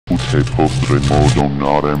Hey, postre modo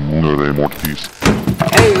nare munere mortis.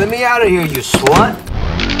 Hey, let me out of here, you slut!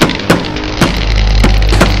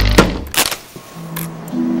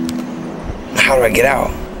 How do I get out?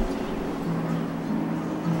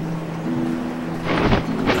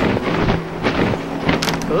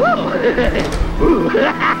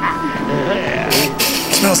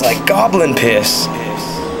 It smells like goblin piss.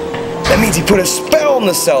 That means he put a spell in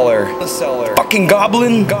the cellar. Fucking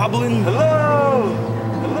goblin. Hello.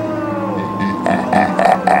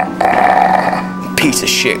 Piece of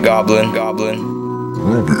shit, goblin.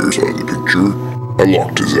 RuBeer's out of the picture. I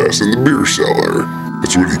locked his ass in the beer cellar.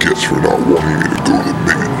 That's what he gets for not wanting me to go to the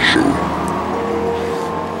main show.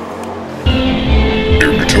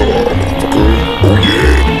 Every time, motherfucker. Oh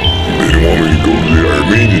yeah. They didn't want me to go to the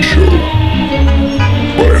Armenian show.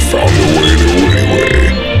 But I found a way to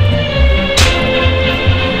anyway.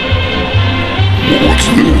 Well, what's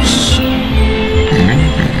this?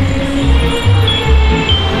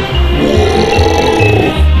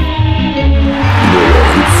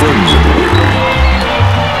 Friends in the way.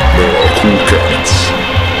 There are cool cats.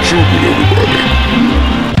 Show it, everybody.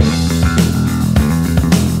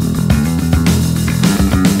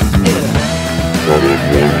 Now that I'm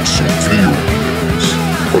wanting some video games.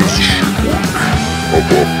 How does this shit work? Up,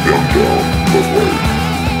 down, left, right.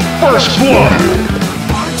 First blood!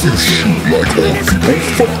 You shoot like old people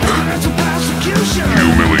fuck.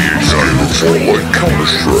 Humiliation. It's all like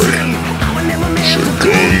Counter-Strike. Some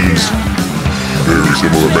guns. Very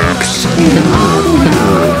similar maps.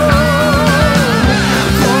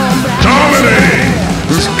 Dominating!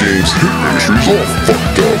 This game's hit ministry's all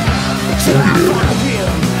fucked up. Oh yeah.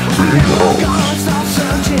 Clean house.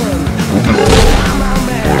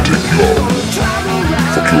 Wanna take you out.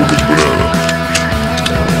 Fuck you with this banana.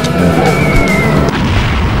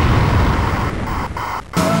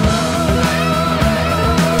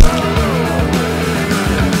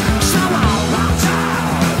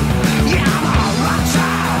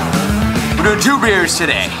 We're doing 2 beers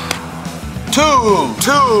today. Two!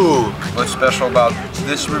 What's special about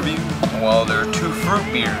this review? Well, there are 2 fruit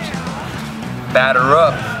beers. Batter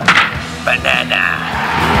up. Banana.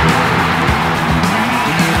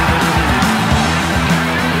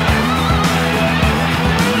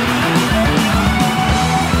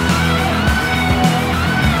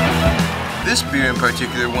 This beer in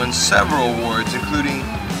particular won several awards, including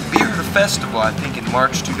Beer Festival, I think in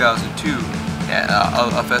March 2002.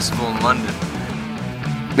 A festival in London.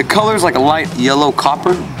 The color's like a light yellow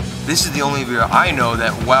copper. This is the only beer I know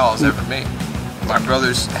that WOW has ever made. My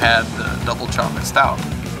brothers had the double chocolate stout.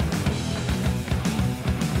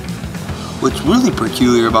 What's really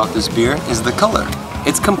peculiar about this beer is the color.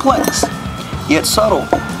 It's complex, yet subtle.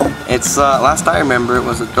 It's, last I remember, it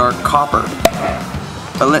was a dark copper.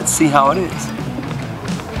 But let's see how it is.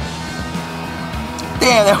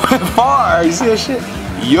 Damn, that went far. You see that shit?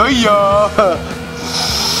 Yeah.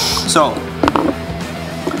 So,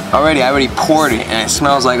 I already poured it, and it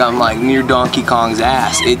smells like I'm like near Donkey Kong's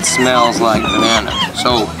ass. It smells like banana.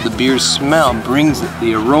 So the beer's smell brings it.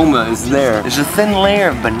 The aroma is there. There's a thin layer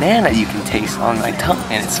of banana you can taste on my tongue,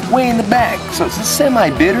 and it's way in the back. So it's a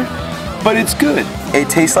semi-bitter, but it's good. It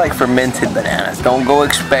tastes like fermented bananas. Don't go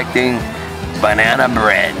expecting banana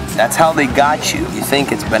bread. That's how they got you. You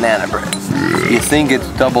think it's banana bread. You think it's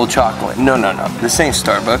double chocolate. No. This ain't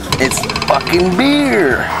Starbucks. It's fucking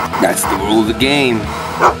beer. That's the rule of the game.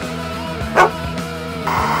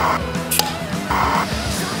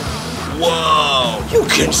 Whoa! You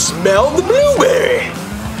can smell the blueberry.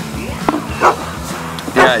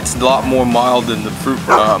 Yeah, it's a lot more mild than the fruit.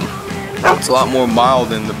 It's a lot more mild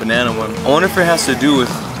than the banana one. I wonder if it has to do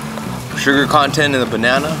with sugar content in the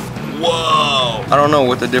banana. Whoa! I don't know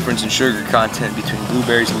what the difference in sugar content between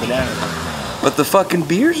blueberries and bananas are. But the fucking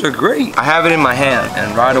beers are great. I have it in my hand,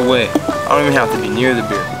 and right away, I don't even have to be near the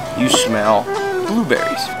beer. You smell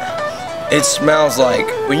blueberries. It smells like,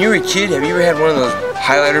 when you were a kid, have you ever had one of those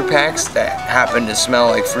highlighter packs that happen to smell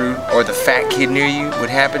like fruit? Or the fat kid near you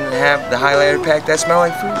would happen to have the highlighter pack that smelled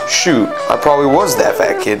like fruit? Shoot, I probably was that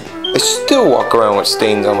fat kid. I still walk around with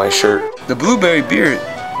stains on my shirt. The blueberry beer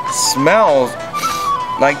smells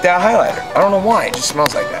like that highlighter. I don't know why, it just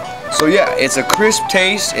smells like that. So yeah, it's a crisp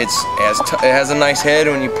taste. It has a nice head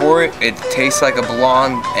when you pour it. It tastes like a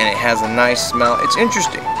blonde, and it has a nice smell. It's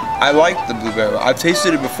interesting. I like the blueberry. I've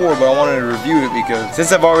tasted it before, but I wanted to review it because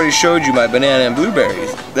since I've already showed you my banana and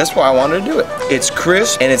blueberries, that's why I wanted to do it. It's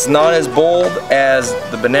crisp, and it's not as bold as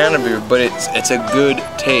the banana beer, but it's a good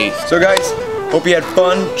taste. So guys, hope you had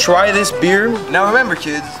fun. Try this beer. Now remember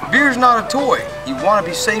kids, beer's not a toy. You want to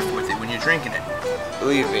be safe with it when you're drinking it.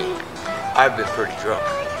 Believe me, I've been pretty drunk.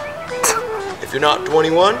 If you're not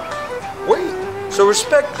 21, Wait, so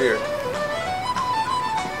respect Beer.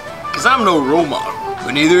 Cause I'm no role model,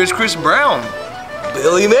 but neither is Chris Brown.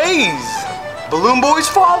 Billy Mays. Balloon Boy's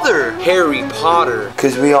father. Harry Potter.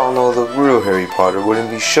 Cause we all know the real Harry Potter wouldn't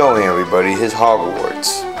be showing everybody his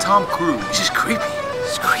Hogwarts. Tom Cruise. It's just creepy.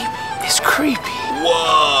 It's creepy. It's creepy.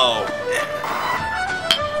 Whoa.